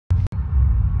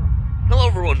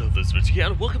everyone, this is VyrtiC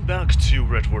and welcome back to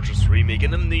VyrtiC's Remake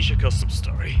and Amnesia custom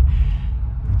story.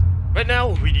 Right now,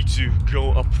 we need to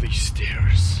go up these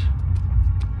stairs.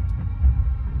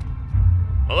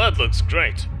 Well, that looks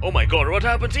great. Oh my god, what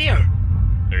happened here?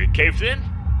 Are you caved in?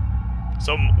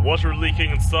 Some water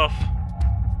leaking and stuff.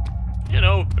 You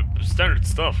know, standard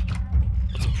stuff.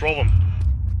 What's the problem?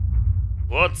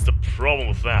 What's the problem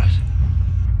with that?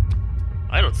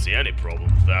 I don't see any problem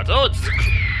with that. Oh, it's...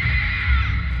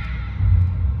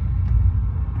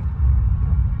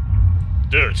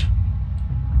 Dude.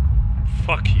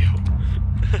 Fuck you.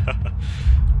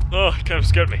 Oh, it kind of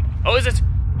scared me. Oh, is it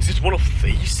one of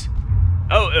these?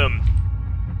 Oh,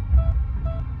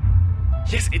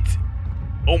 yes, it's...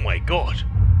 Oh my god.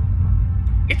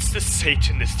 It's the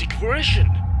Satanistic version.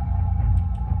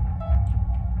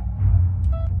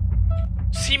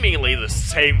 Seemingly the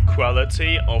same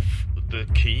quality of the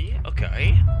key.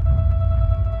 Okay.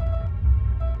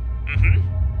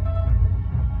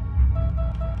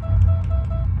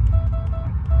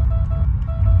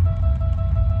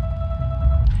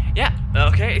 Yeah,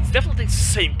 okay, it's definitely the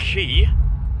same key.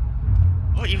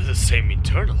 Or even the same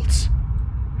internals.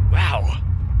 Wow.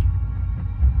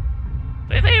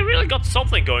 They really got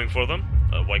something going for them.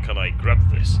 Why can't I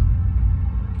grab this?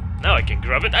 Now I can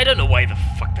grab it. I don't know why the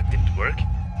fuck that didn't work.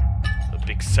 A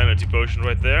big sanity potion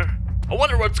right there. I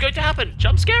wonder what's going to happen.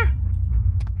 Jump scare?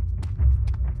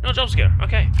 No jump scare.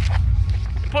 Okay.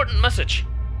 Important message.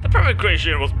 The primary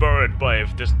creation was buried by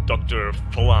this Dr.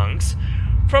 Phalanx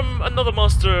from another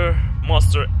Master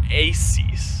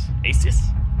Aces. Aces?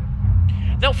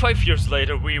 Now 5 years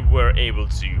later we were able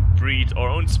to breed our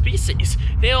own species.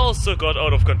 They also got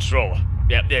out of control.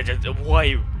 Yeah,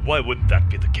 why wouldn't that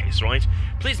be the case, right?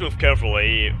 Please move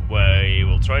carefully. We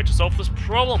will try to solve this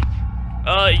problem.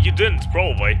 You didn't,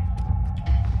 probably.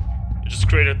 You just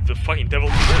created the fucking devil.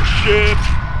 Shit!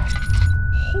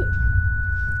 Oh.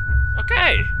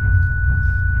 Okay.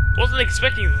 Wasn't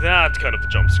expecting that kind of a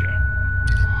jump scare.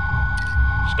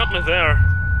 Just got me there.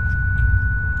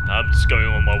 I'm just going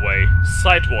on my way.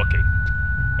 Sidewalking.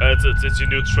 It's your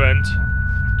new trend.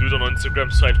 Do it on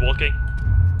Instagram, sidewalking.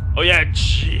 Oh yeah,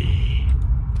 gee.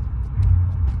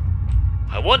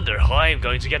 I wonder how I'm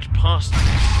going to get past this.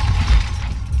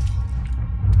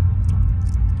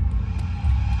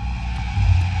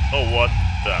 Oh, what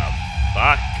the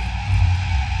fuck?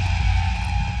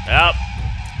 Yep.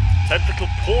 Tentacle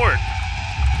porn.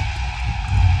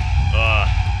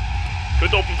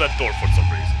 Couldn't open that door for some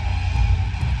reason.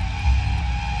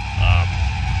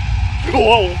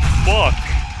 Oh, fuck.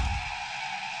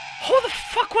 How the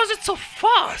fuck was it so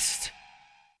fast?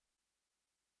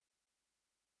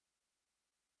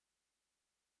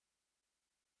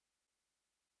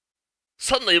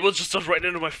 Suddenly it was just right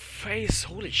into my face.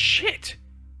 Holy shit.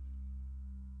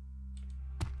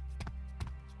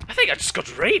 I think I just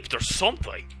got raped or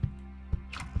something.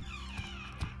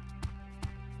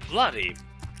 Bloody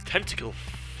tentacle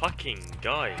fucking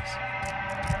guys.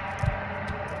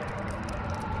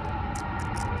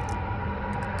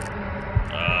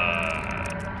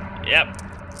 Yep.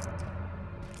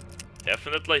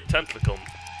 Definitely tentacle.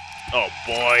 Oh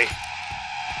boy.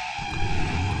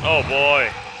 Oh boy.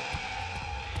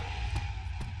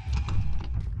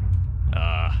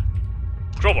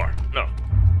 Crowbar. No.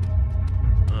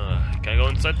 Can I go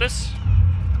inside this?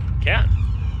 Can.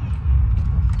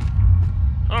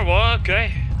 Oh well,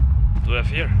 okay. What do we have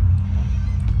here?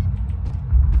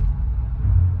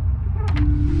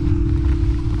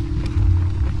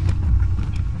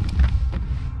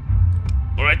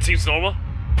 Alright, seems normal.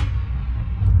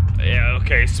 Yeah,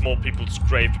 okay, small people's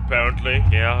grave apparently.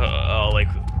 Yeah, like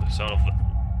the sound of the...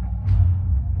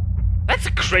 That's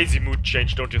a crazy mood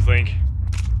change, don't you think?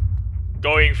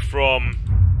 Going from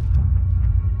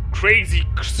crazy,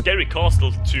 scary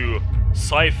castle to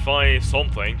sci-fi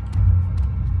something.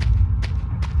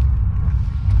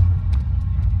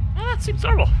 Well, that seems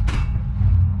normal.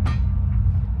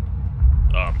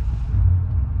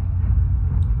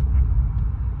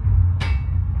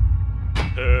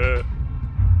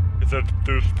 Is that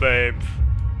two flames?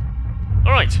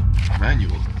 Alright.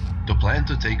 Manual, the plan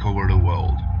to take over the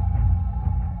world.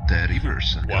 The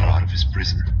Rivers got out of his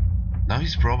prison. Now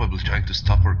he's probably trying to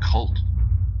stop our cult.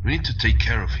 We need to take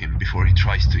care of him before he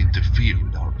tries to interfere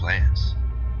with our plans.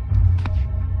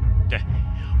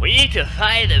 We need to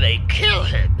find him and kill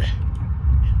him.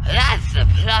 That's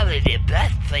probably the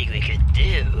best thing we could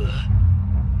do.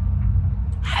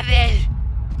 I mean,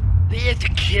 we have to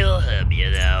kill him,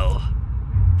 you know.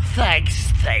 Thanks,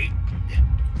 Satan.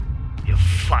 You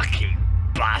fucking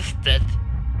bastard.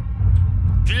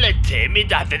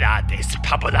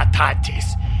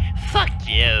 Fuck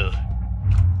you.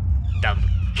 Dumb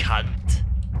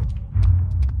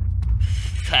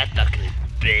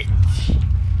bitch.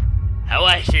 How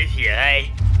I sit here, eh?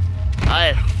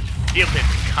 I stupid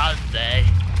cunt, eh?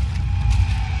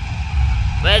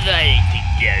 Where do I need to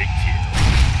go to?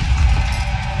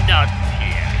 Not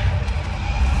here.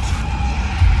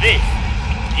 This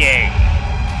game.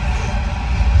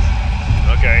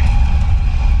 Okay.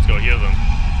 Let's go hear them.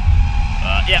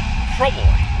 Yeah,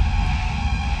 probably.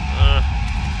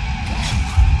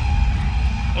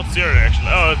 What's your reaction?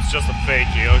 Oh, it's just a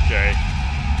fakey, okay.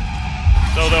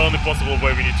 So the only possible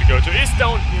way we need to go to is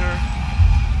down here.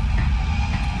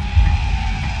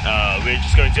 We're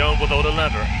just going down without a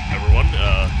ladder, everyone.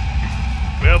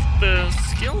 We have the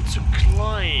skill to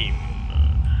climb.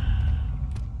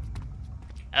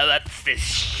 Oh, what's this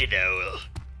shithole?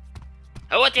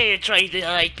 Oh, what are you trying to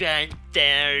hide behind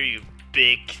there, you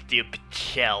big stupid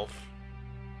shelf?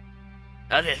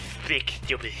 Oh, this big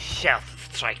stupid shelf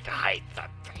is trying to hide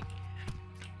something.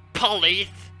 Police!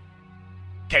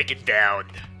 Take it down.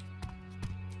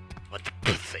 What the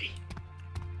pussy?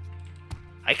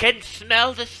 I can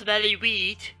smell the smelly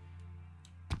weed.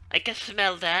 I can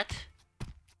smell that.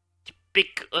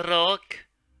 Big rock.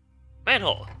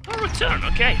 Manhole. Oh, return,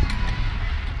 okay.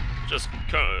 Just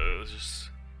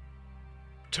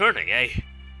turning, eh?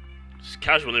 Just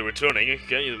casually returning,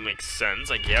 okay, it makes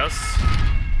sense, I guess.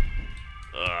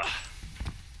 I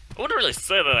wouldn't really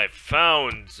say that I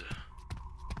found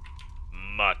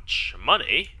much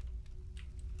money.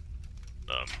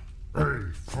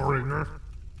 Hey, foreigner.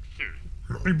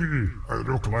 Maybe I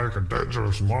look like a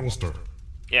dangerous monster,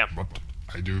 Yeah. but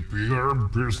I do bigger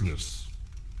business.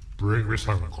 Bring me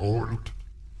some gold,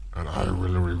 and I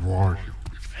will reward you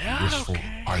with useful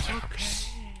items.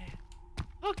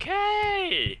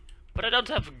 Okay, but I don't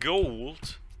have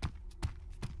gold.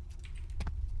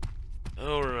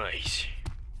 Alright.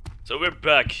 So we're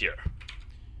back here.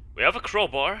 We have a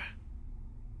crowbar.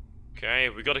 Okay,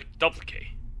 we got a double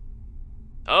key.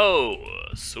 Oh,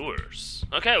 sewers.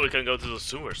 Okay, we can go to the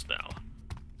sewers now.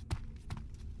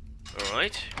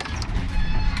 Alright.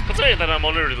 Considering that I'm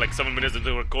already like 7 minutes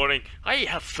into recording, I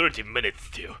have 30 minutes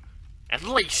to, at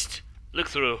least, look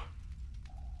through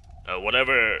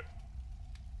whatever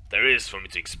there is for me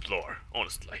to explore,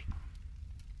 honestly.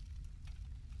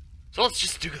 So let's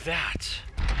just do that.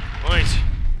 Right.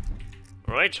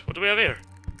 Alright, what do we have here?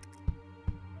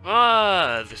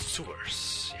 Ah, the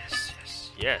sewers.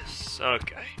 Yes,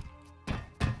 okay.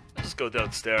 Let's go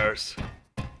downstairs.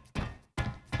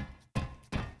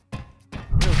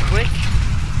 Real quick.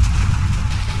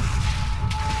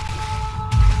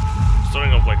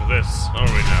 Starting off like this, aren't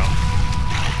we now?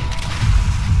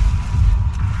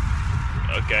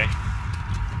 Okay.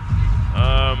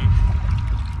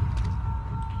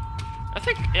 I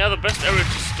think, yeah, the best area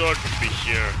to start would be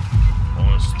here,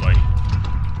 honestly.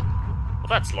 Well,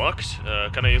 that's locked.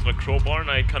 Can I use my crowbar?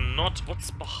 And I cannot.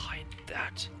 What's behind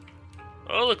that?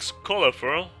 Oh, it looks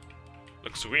colorful.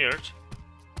 Looks weird.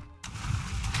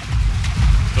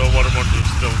 So water monster is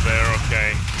still there,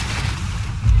 okay.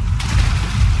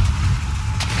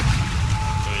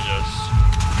 Let me just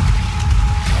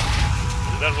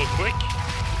do that real quick.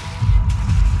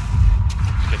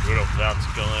 Get rid of that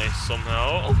guy somehow.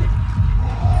 Oh.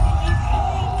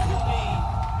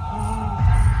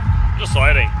 Just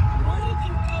hiding.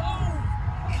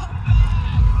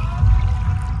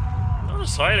 I'm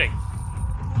just hiding.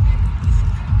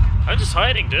 I'm just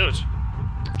hiding, dude.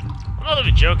 I'm not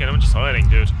even joking, I'm just hiding,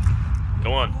 dude.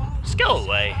 Come on. Just go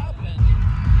away.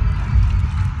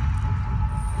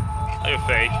 Oh, you're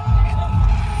fake.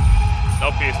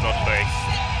 LP is not fake.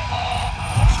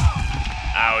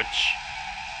 Ouch.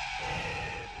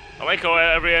 I like how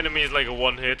every enemy is like a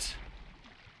one hit.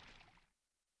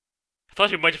 I thought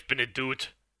he might have been a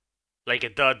dude. Like a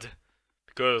dud.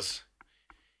 Because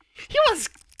he was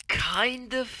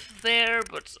kind of there,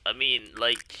 but I mean,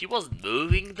 like, he wasn't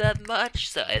moving that much,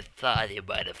 so I thought he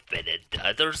might have been a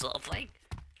dud or something.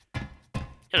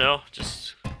 You know,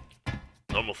 just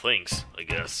normal things, I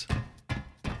guess.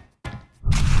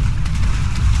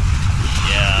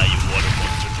 Yeah, you water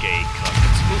monster gay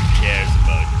cunt. Who cares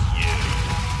about you?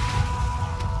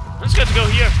 I'm just going to go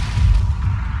here.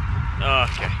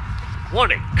 Okay.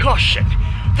 Warning, caution!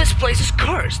 This place is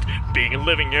cursed! Being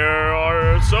living here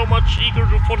are so much eager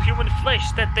for human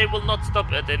flesh that they will not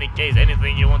stop at any case.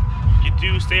 Anything you want, you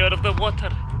do, stay out of the water.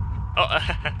 Oh,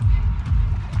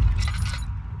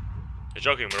 you're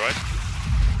joking me, right?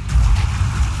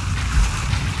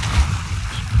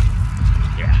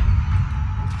 Yeah.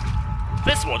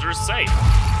 This water is safe.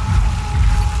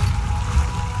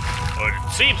 Or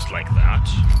it seems like that.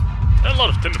 There are a lot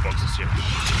of tinderboxes here.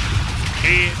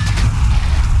 Key.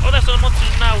 Oh, there's a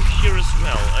monster now here as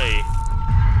well, eh?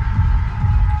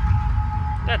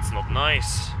 That's not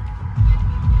nice.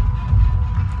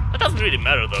 That doesn't really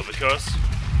matter though, because...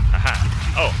 Haha.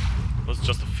 Oh, it was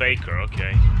just a faker,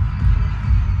 okay.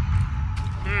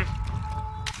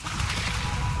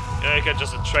 Yeah, you can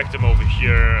just attract him over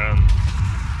here and...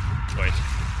 Wait.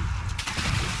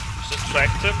 Just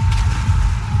attract him?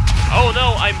 Oh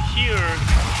no, I'm here!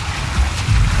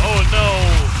 Oh no!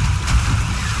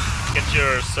 Get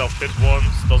yourself hit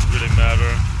once, doesn't really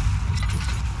matter.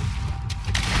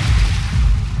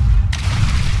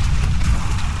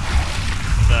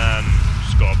 Then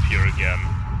just go up here again.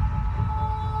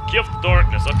 Key of the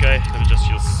darkness, okay. Let me just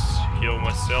heal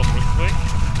myself real quick.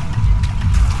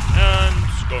 And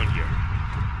just go in here.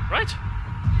 Right?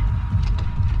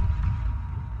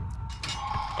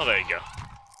 Oh, there you go.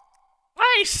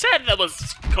 I said that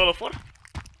was colorful.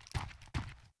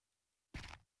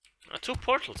 2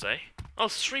 portals, eh? Oh,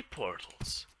 3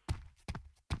 portals.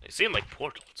 They seem like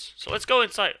portals. So let's go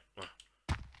inside.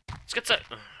 Let's get inside.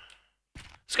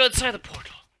 Let's go inside the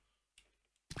portal.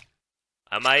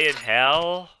 Am I in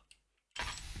hell?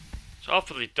 It's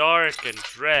awfully dark and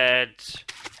red.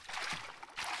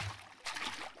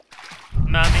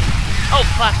 Mommy. Oh,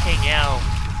 fucking hell.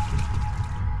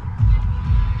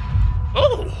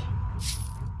 Oh!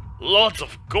 Lots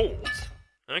of gold.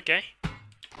 Okay.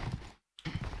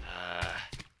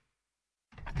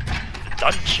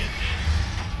 Dungeon.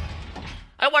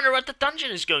 I wonder what the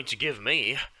dungeon is going to give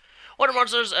me. Water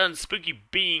monsters and spooky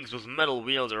beings with metal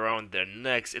wheels around their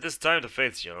necks. It is time to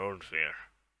face your own fear.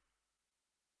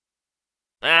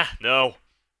 Ah, no.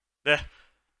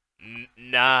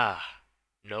 Nah.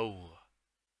 No.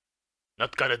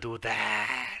 Not gonna do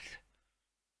that.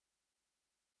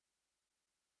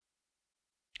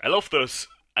 I love those.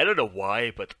 I don't know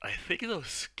why, but I think those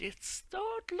skits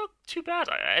don't look too bad.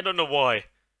 I don't know why.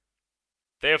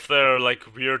 They have their,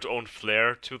 like, weird own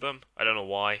flair to them. I don't know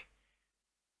why.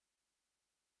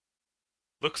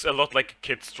 Looks a lot like a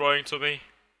kid's drawing to me,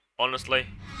 honestly.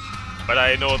 But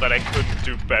I know that I couldn't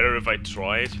do better if I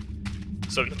tried.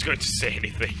 So I'm not going to say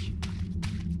anything.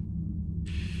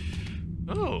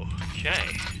 Oh,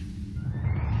 okay.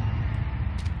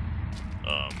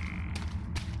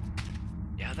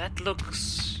 Yeah, that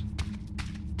looks...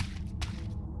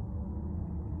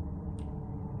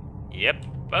 Yep,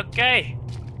 okay.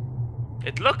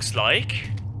 It looks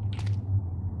like...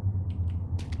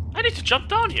 I need to jump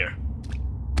down here.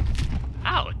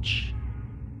 Ouch.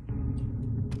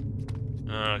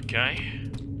 Okay.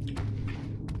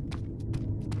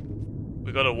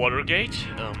 We got a water gate.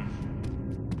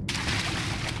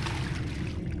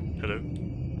 Hello.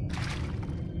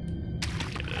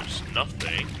 Okay, there's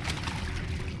nothing.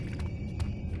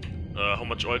 How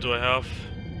much oil do I have?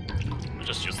 I'll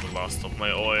just use the last of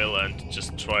my oil and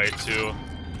just try to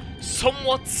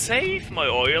somewhat save my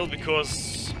oil,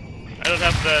 because I don't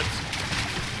have that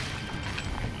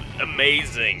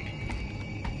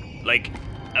amazing, like,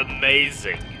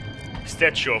 amazing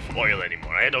statue of oil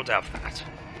anymore. I don't have that.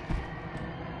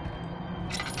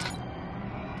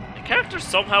 The character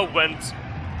somehow went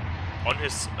on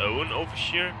his own over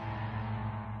here.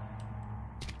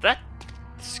 That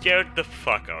scared the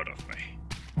fuck out of me.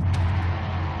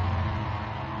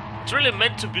 It's really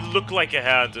meant to look like a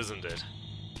hand, isn't it?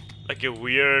 Like a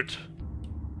weird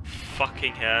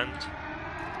fucking hand.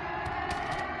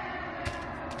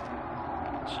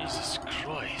 Jesus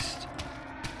Christ.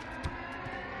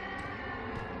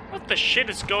 What the shit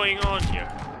is going on here?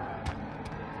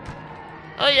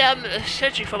 Oh yeah, I'm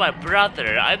searching for my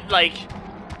brother. I'm like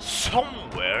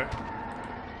somewhere.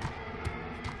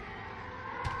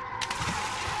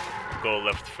 Go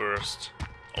left first,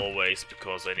 always,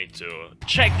 because I need to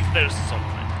check if there's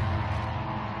something.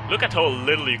 Look at how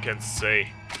little you can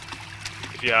see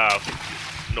if you have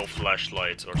no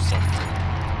flashlight or something.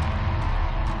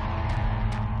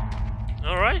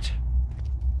 Alright.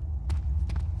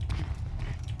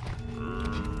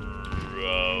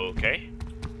 Okay.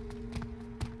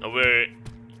 Now we're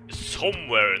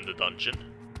somewhere in the dungeon,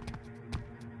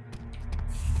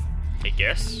 I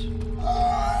guess.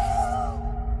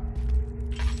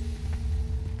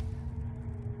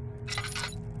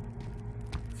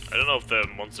 I don't know if the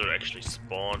monster actually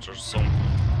spawns or something.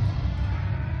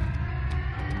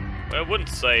 Well, I wouldn't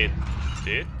say it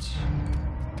did.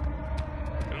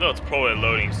 Even though it's probably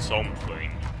loading something.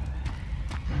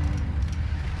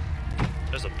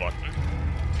 There's a button.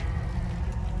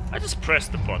 I just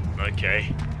pressed the button,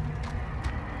 okay.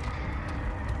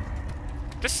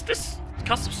 This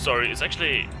custom story is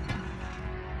actually...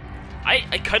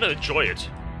 I kinda enjoy it.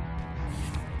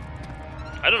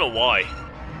 I don't know why.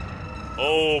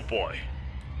 Oh boy.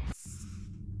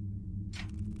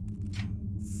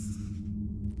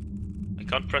 I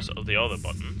Can't press the other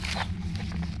button.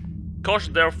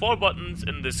 Caution, there are 4 buttons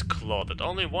in this closet.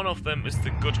 Only one of them is the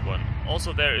good one.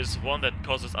 Also, there is one that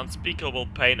causes unspeakable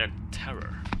pain and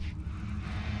terror.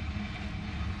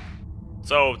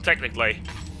 So, technically,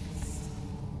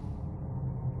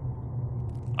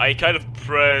 I kind of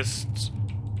pressed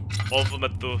all of them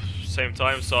at the same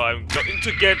time, so I'm going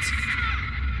to get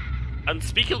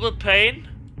unspeakable pain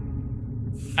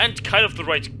and kind of the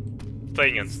right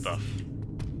thing and stuff.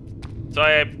 So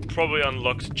I probably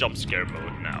unlocked jump scare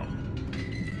mode now.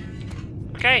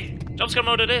 Okay, jump scare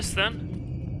mode it is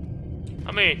then.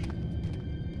 I mean,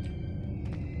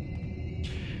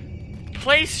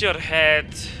 place your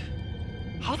head.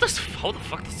 How the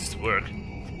fuck does this work?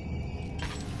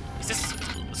 Is this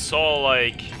so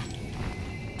like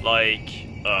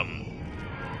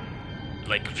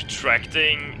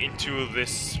retracting into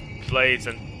this place,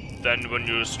 and then when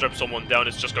you strap someone down,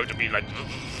 it's just going to be like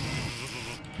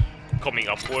coming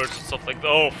upwards and stuff like that?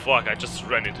 Oh fuck! I just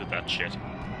ran into that shit.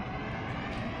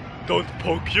 Don't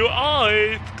poke your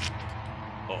eye!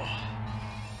 Oh.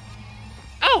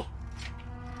 Ow!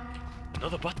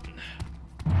 Another button.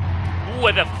 Who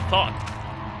would have thought?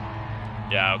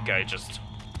 Yeah, okay, just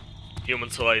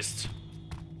human-sized.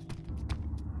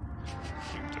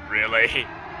 Really?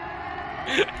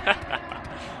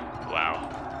 Wow.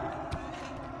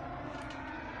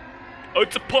 Oh,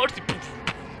 it's a party!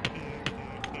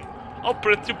 I'll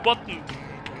press your button!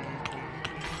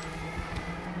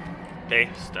 Okay,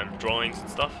 standard drawings and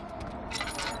stuff.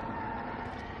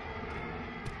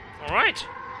 Alright.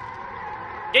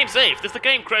 Game saved. If the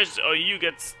game crashes or you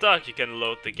get stuck, you can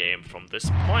load the game from this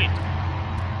point.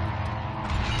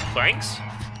 Thanks.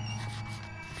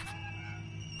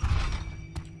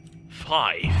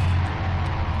 5.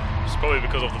 It's probably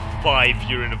because of the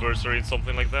 5-year anniversary and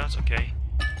something like that, okay.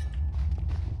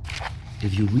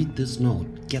 If you read this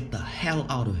note, get the hell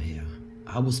out of here.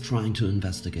 I was trying to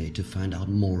investigate to find out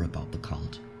more about the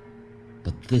cult.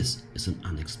 But this is an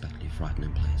unexpectedly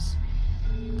frightening place.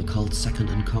 The cult's second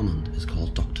in command is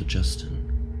called Dr.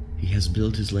 Justin. He has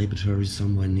built his laboratory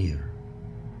somewhere near.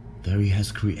 There he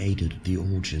has created the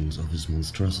origins of his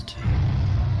monstrosity.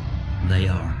 They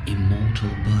are immortal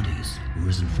bodies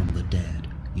risen from the dead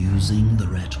using the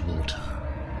red water.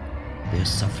 Their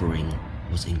suffering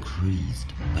was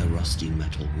increased by rusty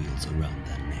metal wheels around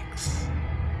their necks.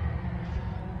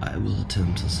 I will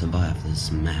attempt to survive this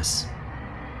mess,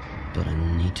 but I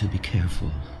need to be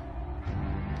careful.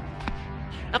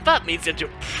 And that means that you're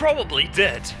probably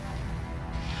dead.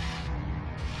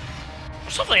 Or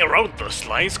something around those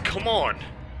lines, come on.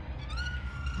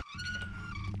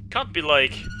 Can't be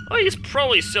like, oh, he's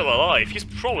probably still alive, he's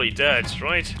probably dead,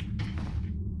 right?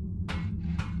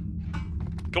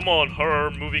 Come on, horror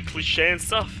movie cliche and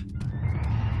stuff.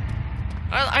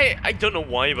 I don't know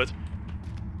why, but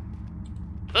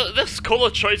this color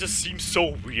choices seem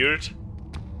so weird.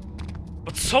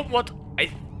 But somewhat,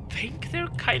 I think they're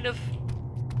kind of...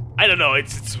 I don't know,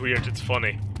 it's weird, it's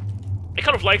funny. I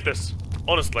kind of like this,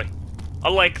 honestly. I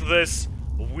like this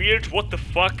weird what the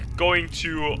fuck going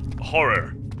to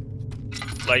horror.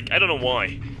 Like, I don't know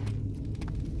why.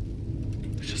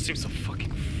 It just seems so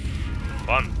fucking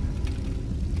fun.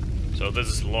 So this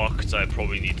is locked, I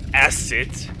probably need acid.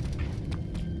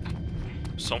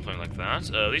 Something like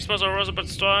that. These parts are also but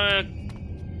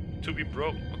strong to be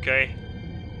broke. Okay.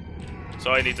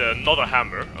 So I need another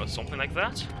hammer or something like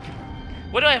that.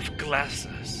 Why do I have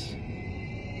glasses?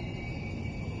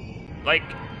 Like,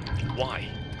 why?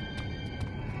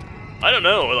 I don't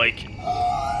know, like...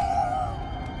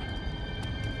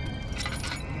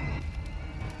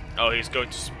 Oh, he's going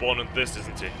to spawn in this,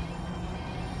 isn't he?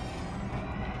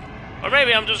 Or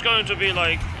maybe I'm just going to be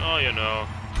like, oh, you know...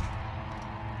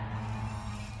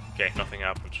 Okay, nothing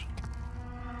happened.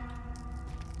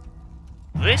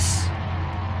 This?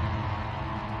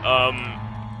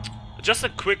 Just a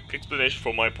quick explanation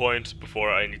from my point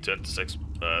before I need to end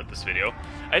this video.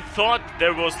 I thought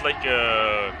there was like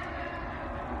a...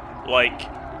 Like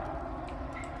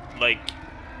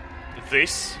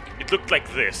this. It looked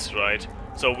like this, right?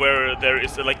 So where there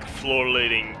is a, like floor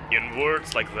leading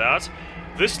inwards, like that.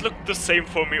 This looked the same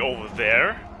for me over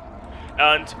there.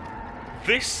 And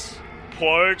this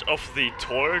part of the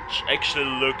torch actually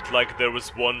looked like there was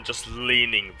one just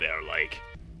leaning there, like,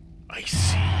 I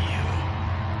see you.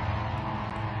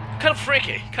 Kind of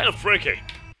freaky, kind of freaky.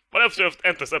 But I have to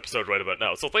end this episode right about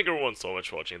now, so thank you everyone so much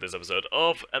for watching this episode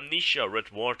of Amnesia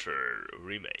Red Water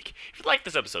Remake. If you liked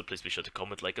this episode, please be sure to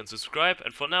comment, like, and subscribe,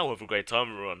 and for now, have a great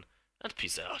time everyone, and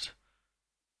peace out.